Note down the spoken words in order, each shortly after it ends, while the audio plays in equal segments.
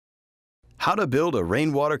How to build a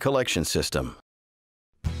rainwater collection system.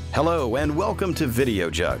 Hello and welcome to Video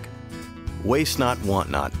Jug. Waste not, want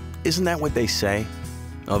not. Isn't that what they say?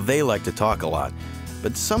 Oh, they like to talk a lot,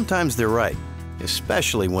 but sometimes they're right,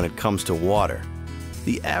 especially when it comes to water.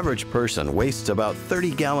 The average person wastes about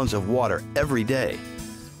 30 gallons of water every day.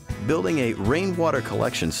 Building a rainwater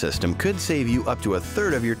collection system could save you up to a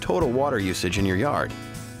third of your total water usage in your yard.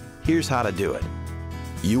 Here's how to do it.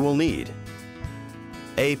 You will need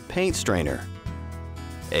a paint strainer,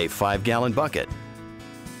 a 5-gallon bucket,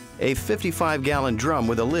 a 55-gallon drum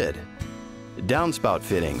with a lid, downspout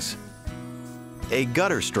fittings, a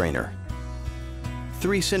gutter strainer,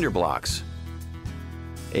 3 cinder blocks,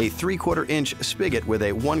 a 3/4 inch spigot with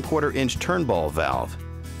a 1/4 inch turnball valve,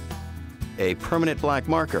 a permanent black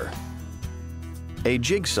marker, a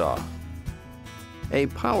jigsaw, a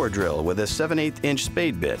power drill with a 7/8 inch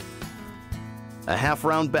spade bit, a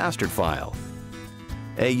half-round bastard file,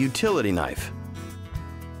 a utility knife,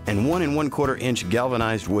 and 1 1/4 inch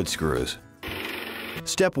galvanized wood screws.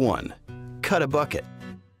 Step 1. Cut a bucket.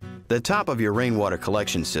 The top of your rainwater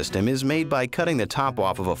collection system is made by cutting the top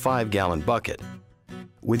off of a 5-gallon bucket.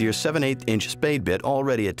 With your 7/8 inch spade bit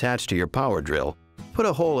already attached to your power drill, put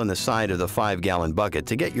a hole in the side of the 5-gallon bucket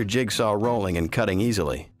to get your jigsaw rolling and cutting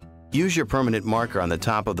easily. Use your permanent marker on the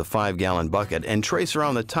top of the 5-gallon bucket and trace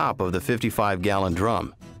around the top of the 55-gallon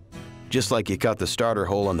drum. Just like you cut the starter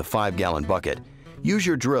hole in the 5-gallon bucket, use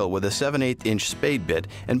your drill with a 7/8 inch spade bit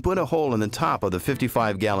and put a hole in the top of the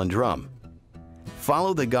 55-gallon drum.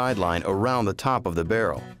 Follow the guideline around the top of the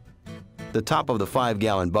barrel. The top of the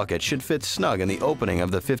 5-gallon bucket should fit snug in the opening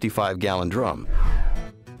of the 55-gallon drum.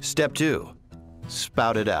 Step 2.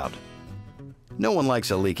 Spout it out. No one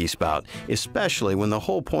likes a leaky spout, especially when the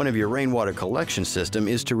whole point of your rainwater collection system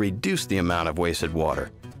is to reduce the amount of wasted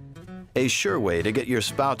water. A sure way to get your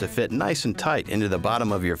spout to fit nice and tight into the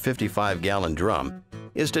bottom of your 55-gallon drum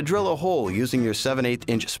is to drill a hole using your 7/8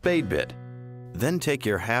 inch spade bit. Then take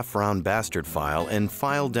your half-round bastard file and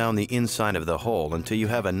file down the inside of the hole until you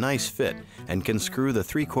have a nice fit and can screw the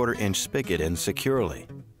 3/4 inch spigot in securely.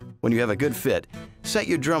 When you have a good fit, set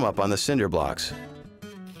your drum up on the cinder blocks.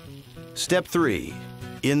 Step 3.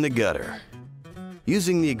 In the gutter.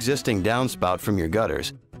 Using the existing downspout from your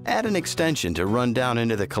gutters, add an extension to run down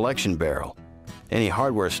into the collection barrel. Any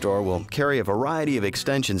hardware store will carry a variety of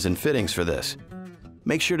extensions and fittings for this.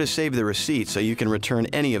 Make sure to save the receipt so you can return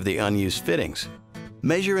any of the unused fittings.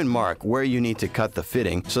 Measure and mark where you need to cut the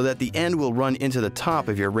fitting so that the end will run into the top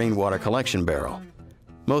of your rainwater collection barrel.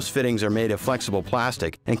 Most fittings are made of flexible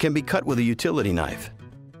plastic and can be cut with a utility knife.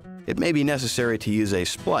 It may be necessary to use a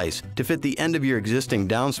splice to fit the end of your existing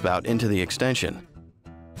downspout into the extension.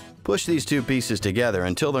 Push these two pieces together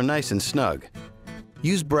until they're nice and snug.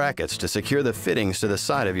 Use brackets to secure the fittings to the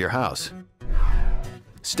side of your house.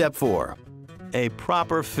 Step 4. A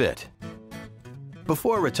proper fit.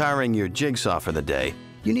 Before retiring your jigsaw for the day,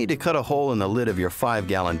 you need to cut a hole in the lid of your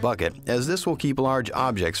 5-gallon bucket, as this will keep large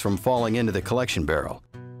objects from falling into the collection barrel.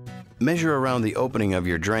 Measure around the opening of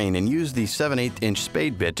your drain and use the 7/8 inch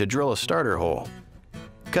spade bit to drill a starter hole.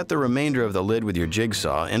 Cut the remainder of the lid with your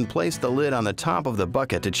jigsaw and place the lid on the top of the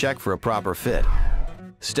bucket to check for a proper fit.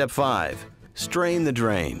 Step 5. Strain the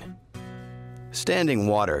drain. Standing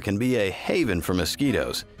water can be a haven for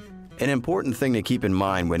mosquitoes. An important thing to keep in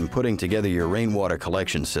mind when putting together your rainwater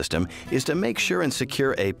collection system is to make sure and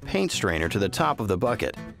secure a paint strainer to the top of the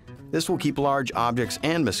bucket. This will keep large objects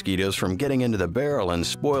and mosquitoes from getting into the barrel and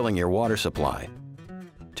spoiling your water supply.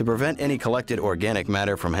 To prevent any collected organic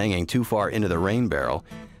matter from hanging too far into the rain barrel,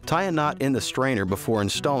 tie a knot in the strainer before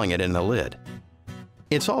installing it in the lid.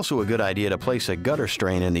 It's also a good idea to place a gutter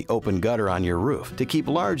strain in the open gutter on your roof to keep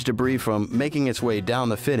large debris from making its way down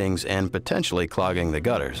the fittings and potentially clogging the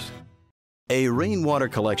gutters. A rainwater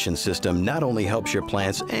collection system not only helps your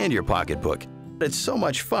plants and your pocketbook, but it's so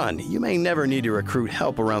much fun you may never need to recruit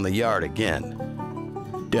help around the yard again.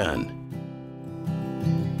 Done.